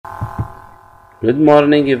Good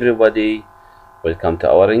morning, everybody. Welcome to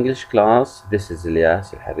our English class. This is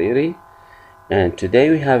Ilyas Al-Hariri, and today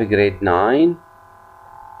we have grade 9,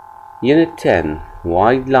 Unit 10,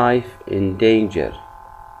 Wildlife in Danger.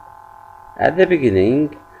 At the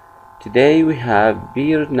beginning, today we have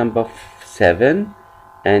period number 7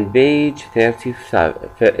 and page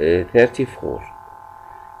 34.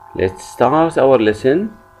 Let's start our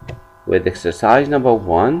lesson with exercise number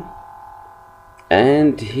 1.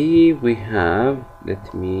 And here we have,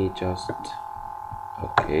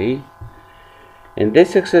 okay. In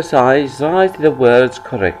this exercise, write the words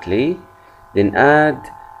correctly, then add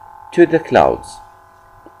to the clouds.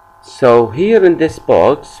 So here in this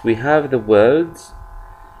box, we have the words.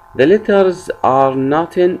 The letters are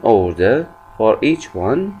not in order for each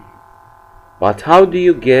one, but how do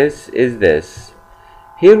you guess is this?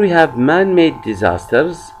 Here we have man-made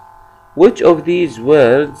disasters. Which of these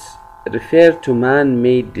words refer to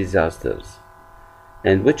man-made disasters,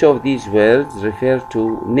 and which of these words refer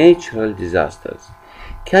to natural disasters?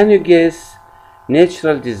 Can you guess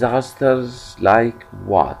natural disasters like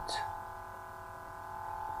what?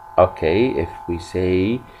 Okay, if we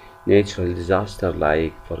say natural disaster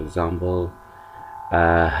like, for example,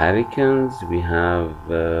 hurricanes, we have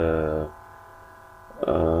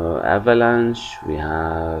avalanche, we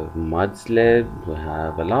have mudslide, we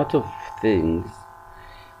have a lot of things.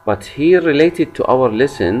 But here, related to our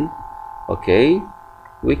lesson, okay,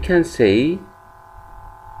 we can say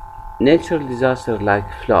natural disaster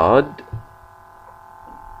like flood,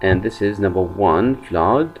 and this is number 1,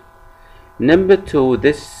 flood. Number 2,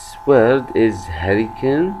 this word is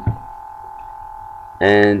hurricane,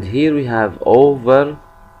 and here we have overfishing.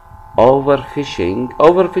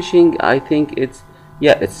 Overfishing, I think it's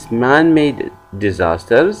man-made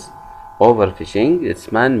disasters. Overfishing, it's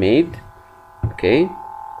man-made. Okay.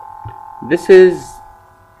 This is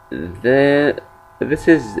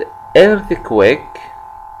earthquake.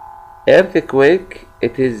 Earthquake,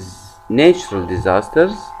 it is natural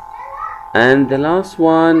disasters. And the last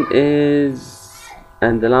one is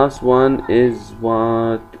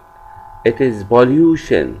what? It is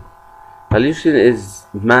pollution. Pollution is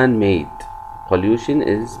man-made. Pollution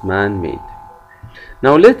is man-made.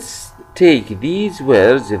 Now let's take these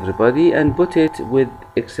words, everybody, and put it with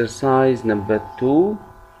exercise number 2.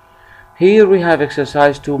 Here we have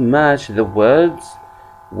exercise to match the words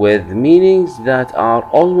with meanings that are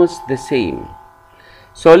almost the same.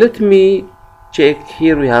 So let me check.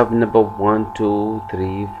 Here we have number 1, 2,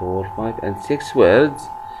 3, 4, 5, and 6 words,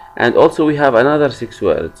 and also we have another 6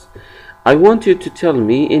 words. I want you to tell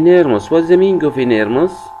me enormous. What's the meaning of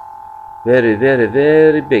enormous? Very, very,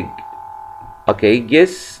 very big. Okay,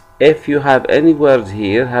 guess if you have any words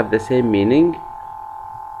here have the same meaning.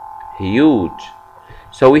 Huge.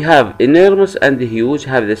 So we have enormous and huge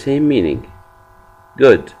have the same meaning.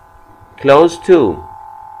 Good. Close to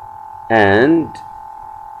and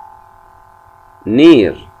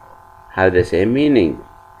near have the same meaning.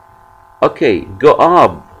 Okay, go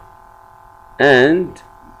up and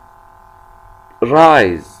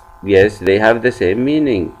rise. Yes, they have the same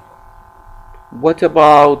meaning. What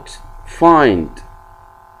about find?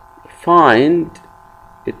 Find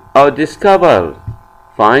or discover.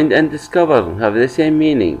 Find and discover have the same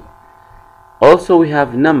meaning. Also we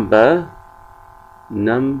have number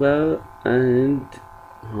and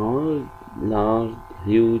large,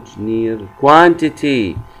 huge, near,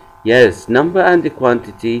 quantity. Yes, number and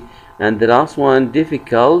quantity. And the last one,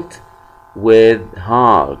 difficult with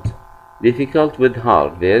hard. Difficult with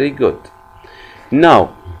hard. Very good.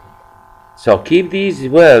 Now, so keep these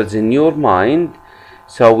words in your mind.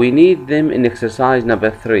 So we need them in exercise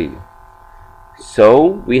number 3.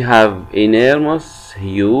 So we have enormous,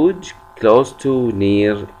 huge, close to,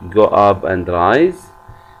 near, go up and rise.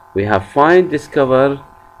 We have find, discover,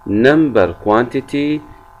 number, quantity,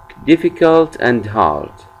 difficult and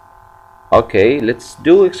hard. Okay, let's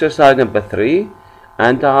do exercise number 3,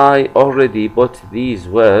 and I already put these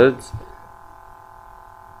words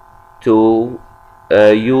to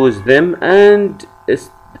use them and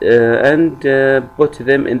put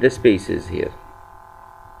them in the spaces here.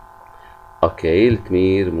 Okay, let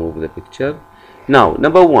me remove the picture. Now,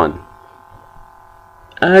 number 1,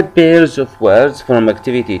 add pairs of words from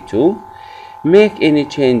activity 2. Make any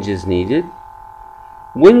changes needed.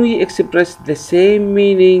 When we express the same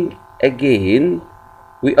meaning again,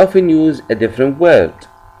 we often use a different word.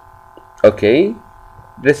 Okay,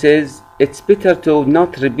 this is, it's better to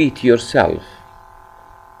not repeat yourself.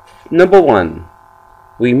 Number 1,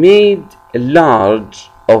 we made a large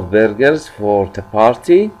of burgers for the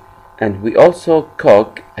party, and we also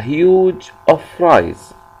cook a huge of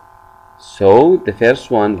fries. So the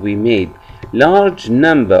first one, we made large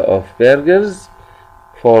number of burgers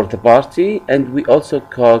for the party, and we also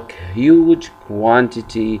cook huge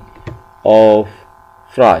quantity of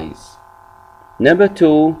fries. Number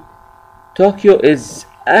 2, Tokyo is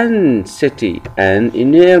an city, an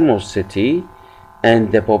enormous city,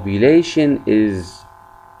 and the population is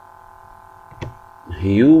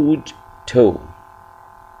huge too.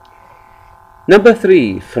 Number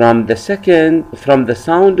 3, from the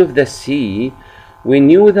sound of the sea, we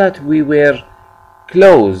knew that we were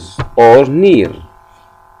close or near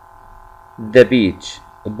the beach,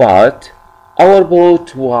 but our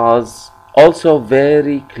boat was also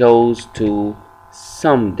very close to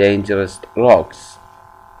some dangerous rocks.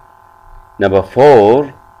 Number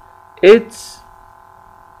 4, it's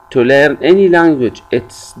to learn any language.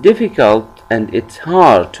 It's difficult and it's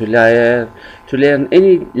hard to learn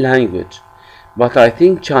any language, but I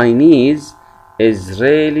think Chinese is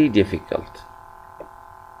really difficult.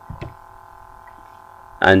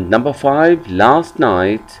 And number 5, last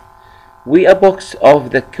night we a box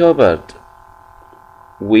of the cupboard.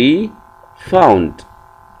 We found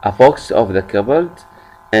a box of the cupboard,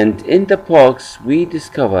 and in the box we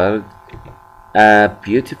discovered a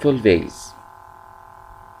beautiful vase.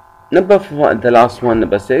 The last one,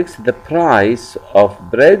 number 6, the price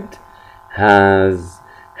of bread has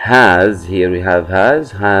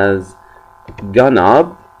gone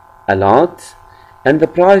up a lot, and the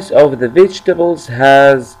price of the vegetables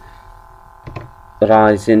has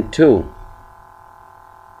risen too.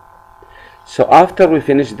 So after we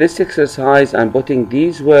finish this exercise, I'm putting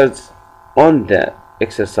these words on the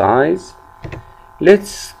exercise.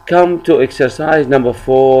 Let's come to exercise number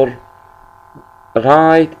 4.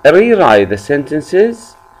 Rewrite the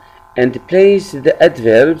sentences and place the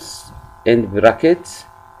adverbs in brackets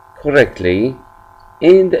correctly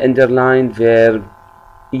in the underlined verb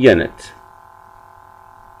unit.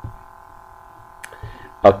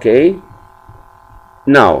 Okay,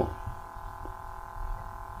 now,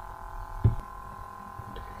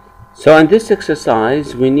 so in this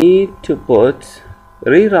exercise we need to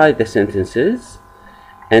rewrite the sentences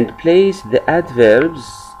and place the adverbs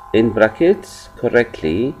in brackets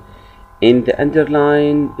correctly in the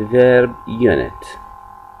underlined verb unit.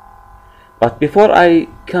 But before I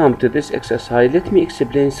come to this exercise, let me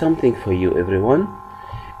explain something for you, everyone.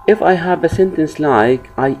 If I have a sentence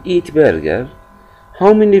like I eat burger,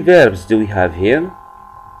 how many verbs do we have here?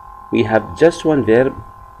 We have just one verb,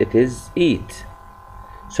 it is eat.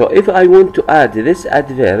 So if I want to add this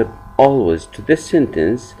adverb always to this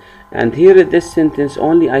sentence, and here in this sentence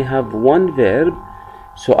only I have one verb,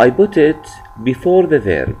 so I put it before the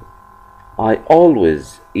verb. I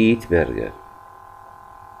always eat burger.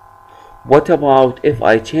 What about if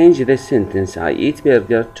I change this sentence, I eat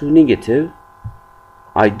burger, to negative,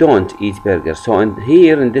 I don't eat burger? So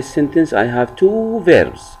here in this sentence I have two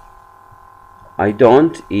verbs. I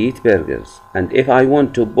don't eat burgers. And if I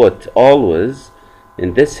want to put always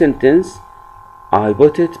in this sentence, I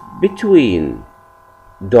put it between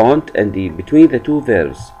don't and eat, between the two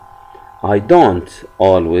verbs. I don't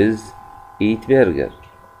always eat burger.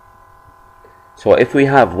 So if we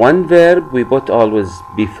have one verb, we put always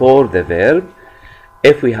before the verb.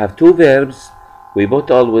 If we have two verbs, we put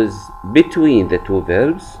always between the two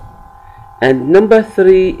verbs. And number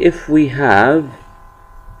 3, if we have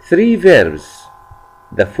 3 verbs,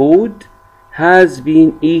 the food has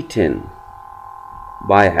been eaten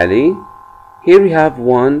by Ali. Here we have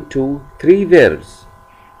 1, 2, 3 verbs.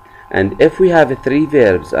 And if we have 3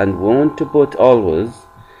 verbs and want to put always,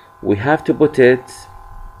 we have to put it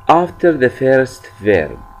after the first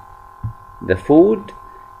verb. The food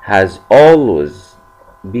has always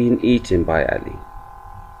been eaten by Ali.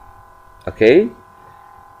 Okay?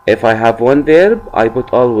 If I have one verb, I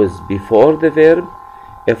put always before the verb.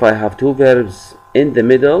 If I have 2 verbs, in the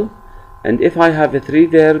middle. And if I have 3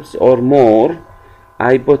 verbs or more,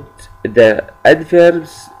 I put the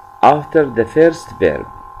adverbs after the first verb.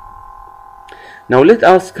 Now let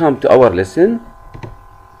us come to our lesson.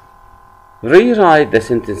 Rewrite the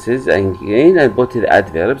sentences again and put the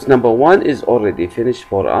adverbs. Number 1 is already finished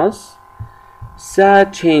for us.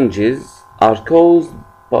 Sad changes are caused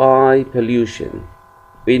by pollution.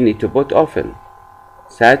 We need to put often.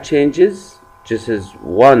 Sad changes, just as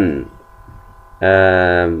one,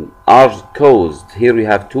 are caused. Here we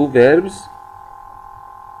have 2 verbs.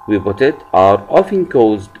 We put it are often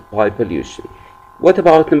caused by pollution. What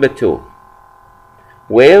about number 2?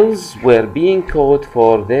 Whales were being caught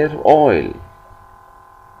for their oil.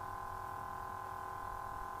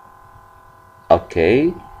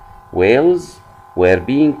 Okay, whales were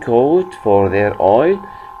being caught for their oil.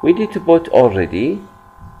 We need to put already.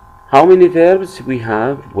 How many verbs we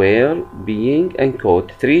have? Were, being, and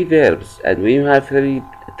caught. 3 verbs. And when you have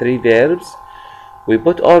three verbs, we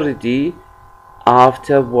put already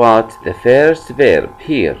after what? The first verb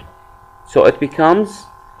here. So it becomes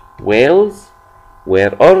whales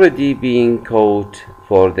were already being caught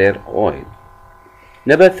for their oil.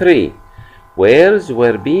 Number 3. Whales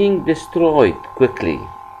were being destroyed quickly.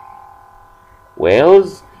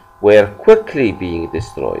 Whales were quickly being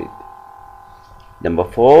destroyed. Number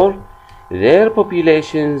 4. Their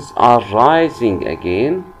populations are rising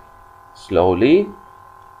again slowly.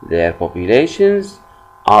 Their populations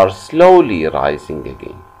are slowly rising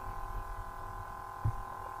again.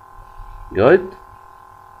 Good?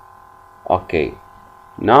 Okay.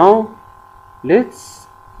 Now let's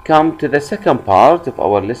come to the second part of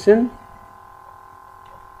our lesson.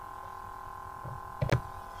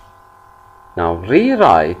 Now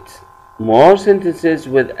rewrite more sentences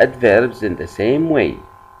with adverbs in the same way.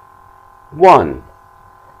 1.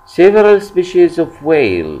 Several species of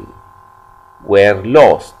whale were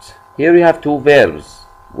lost. Here we have 2 verbs,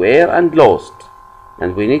 were and lost,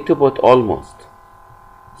 and we need to put almost.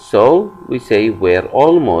 So we say were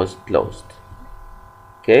almost lost.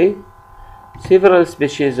 Okay? Several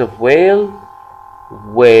species of whale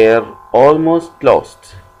were almost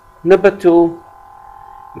lost. Number 2.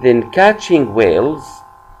 Then catching whales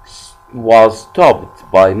was stopped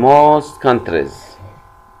by most countries.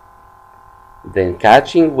 Then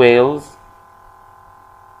catching whales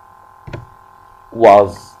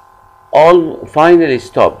was finally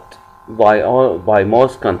stopped by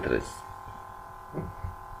most countries.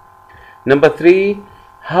 Number 3.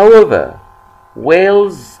 However,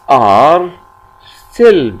 whales are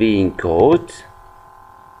still being caught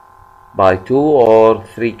by 2 or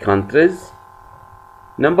 3 countries.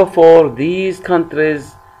 Number 4. These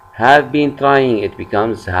countries have been trying, it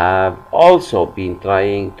becomes have also been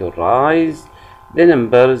trying to rise the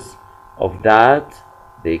numbers of that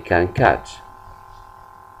they can catch.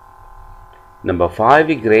 Number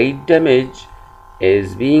 5. Great damage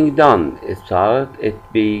is being done. It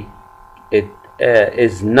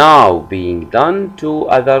is now being done to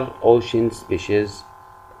other ocean species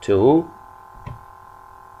too.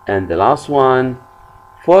 And the last one,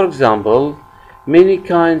 for example, many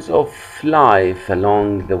kinds of life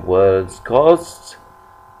along the world's coasts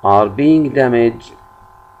are being damaged.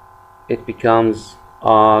 It becomes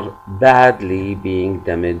are badly being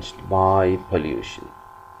damaged by pollution.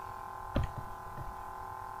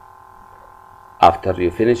 After you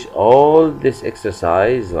finish all this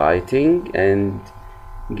exercise, writing and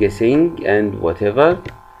guessing and whatever,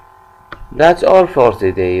 that's all for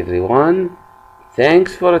today, everyone.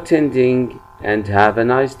 Thanks for attending and have a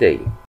nice day.